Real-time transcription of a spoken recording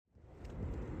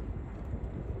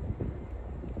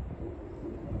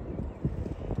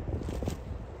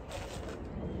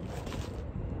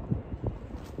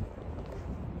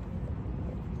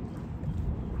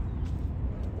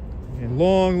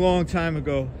long time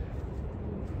ago.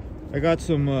 I got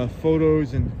some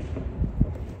photos, and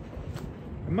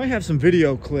I might have some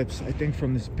video clips, I think,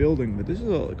 from this building, but this is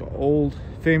like an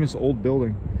famous old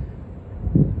building.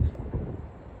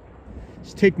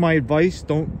 Just take my advice,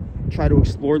 don't try to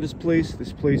explore this place.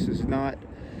 This place is not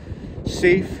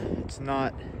safe. It's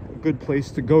not a good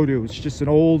place to go to. It's just an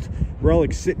old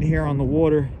relic sitting here on the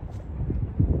water.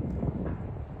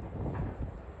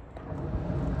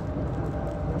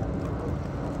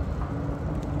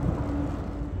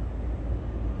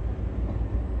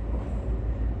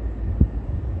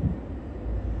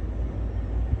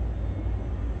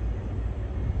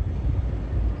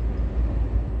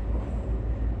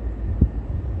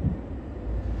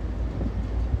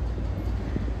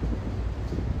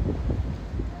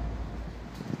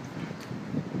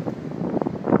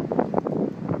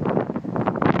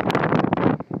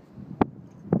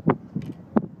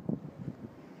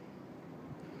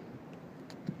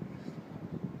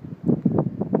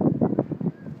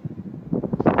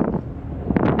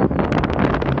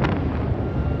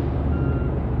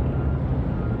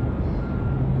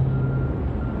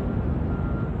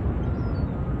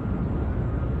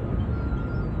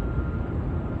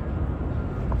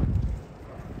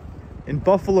 In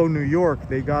Buffalo, New York,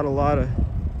 they got a lot of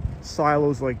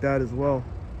silos like that as well.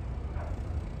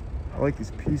 I like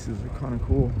these pieces, they're kind of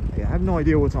cool. Yeah, I have no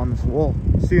idea what's on this wall.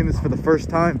 I'm seeing this for the first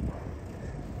time.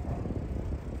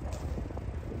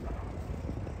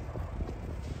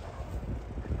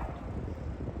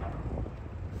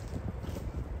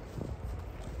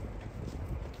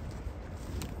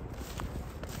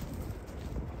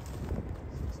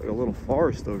 It's like a little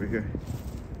forest over here.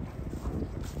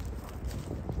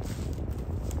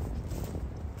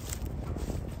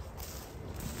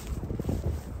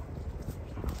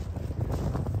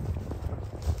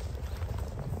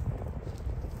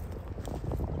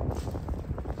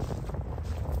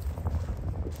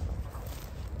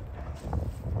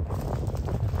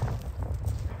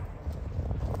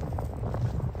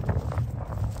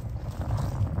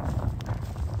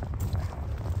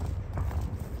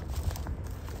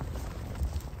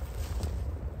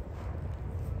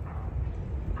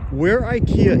 Where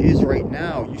IKEA is right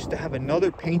now used to have another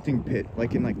painting pit,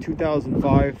 like in like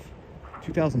 2005,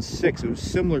 2006. It was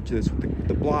similar to this with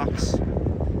the blocks.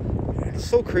 And it's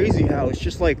so crazy how it's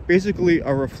just like basically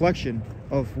a reflection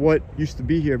of what used to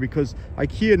be here, because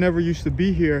IKEA never used to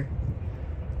be here.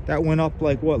 That went up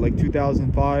like what, like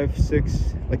 2005,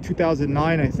 6, like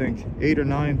 2009, I think, 8 or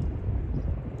 9.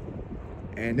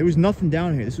 And there was nothing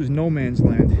down here. This was no man's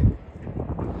land.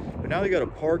 But now they got a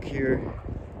park here.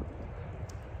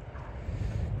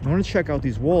 I want to check out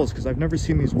these walls because I've never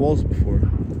seen these walls before.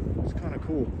 It's kind of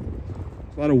cool.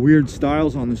 There's a lot of weird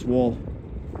styles on this wall.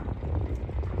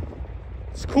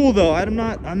 It's cool though. I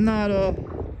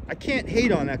can't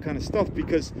hate on that kind of stuff,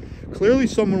 because clearly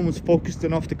someone was focused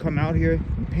enough to come out here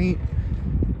and paint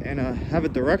and have a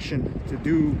direction to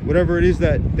do whatever it is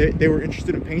that they were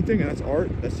interested in painting, and that's art.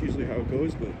 That's usually how it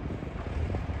goes. But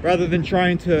rather than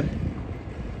trying to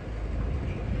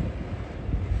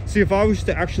see, if I was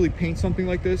to actually paint something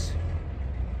like this,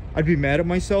 I'd be mad at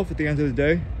myself at the end of the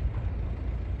day.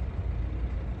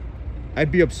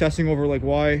 I'd be obsessing over like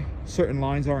why certain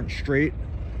lines aren't straight.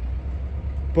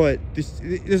 But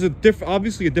there's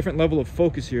obviously a different level of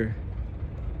focus here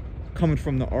coming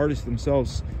from the artists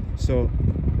themselves. So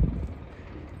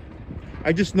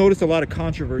I just noticed a lot of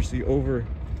controversy over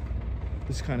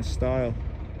this kind of style.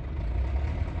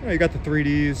 You know, you got the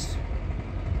 3Ds,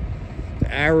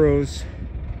 the arrows.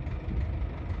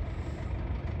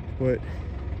 But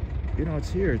you know,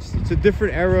 it's here. It's a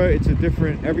different era. It's a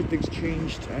different, everything's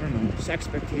changed. I don't know, just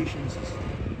expectations.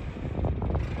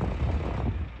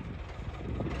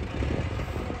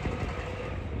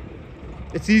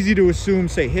 It's easy to assume,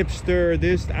 say, hipster,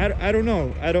 this. I don't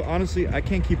know. Honestly, I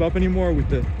can't keep up anymore with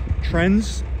the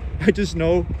trends. I just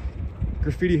know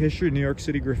graffiti history, New York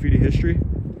City graffiti history.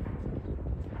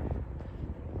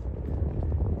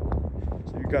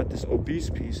 So you got this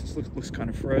obese piece. This looks kind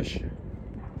of fresh.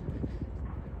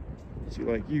 See,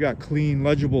 like, you got clean,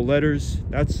 legible letters.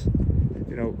 That's,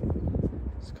 you know,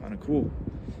 it's kind of cool.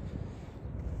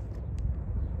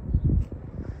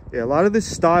 Yeah, a lot of this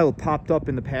style popped up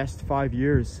in the past 5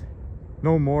 years.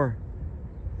 No more.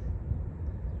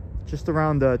 Just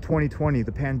around 2020,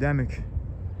 the pandemic.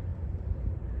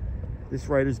 This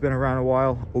writer's been around a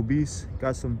while. Obese.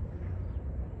 Got some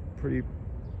pretty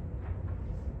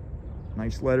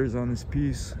nice letters on this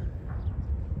piece.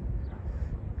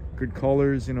 Good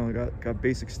colors, you know, got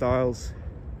basic styles.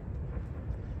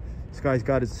 This guy's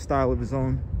got his style of his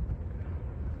own.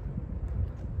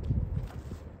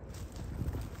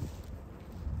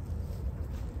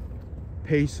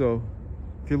 peso.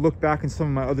 If you look back in some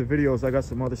of my other videos, I got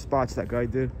some other spots that guy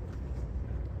did.